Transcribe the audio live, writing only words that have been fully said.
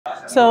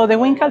So the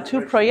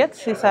WindCal2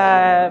 project is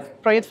a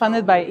project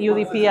funded by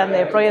EUDP and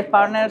the project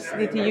partners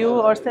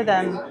DTU, Ørsted,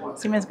 and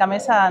Siemens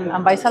Gamesa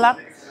and Vaisala.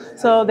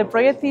 So the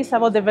project is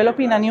about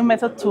developing a new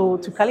method to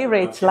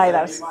calibrate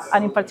lidars,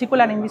 and in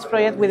particular in this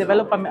project we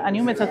develop a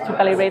new method to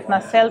calibrate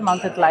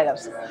nacelle-mounted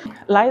lidars.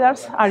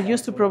 Lidars are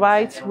used to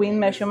provide wind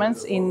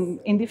measurements in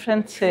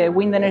different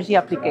wind energy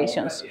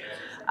applications.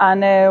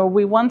 And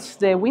we want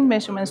the wind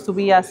measurements to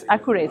be as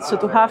accurate, so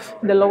to have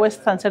the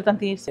lowest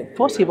uncertainties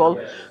possible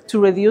to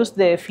reduce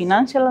the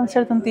financial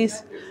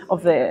uncertainties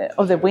of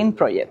the wind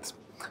projects.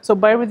 So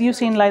by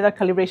reducing LiDAR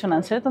calibration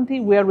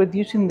uncertainty, we are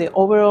reducing the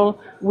overall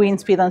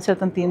wind speed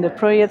uncertainty in the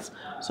projects,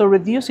 so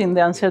reducing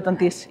the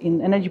uncertainties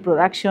in energy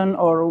production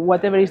or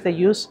whatever is the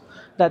use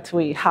that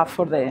we have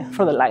for the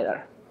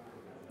LiDAR.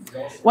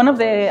 One of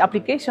the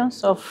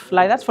applications of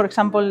lidars, for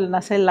example,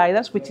 nacelle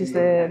lidars, which is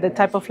the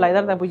type of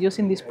lidar that we use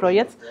in this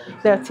project,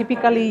 they are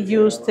typically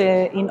used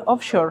in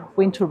offshore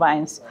wind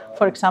turbines.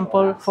 For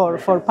example,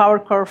 for power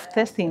curve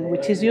testing,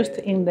 which is used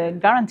in the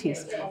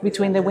guarantees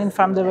between the wind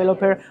farm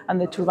developer and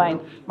the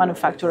turbine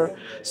manufacturer.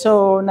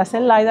 So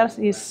nacelle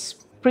lidars is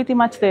pretty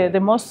much the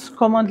most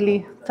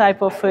commonly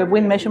type of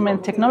wind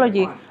measurement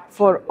technology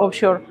for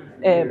offshore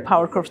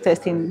power curve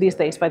testing these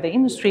days by the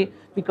industry,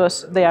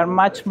 because they are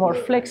much more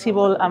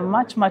flexible and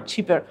much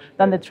cheaper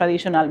than the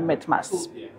traditional met masts.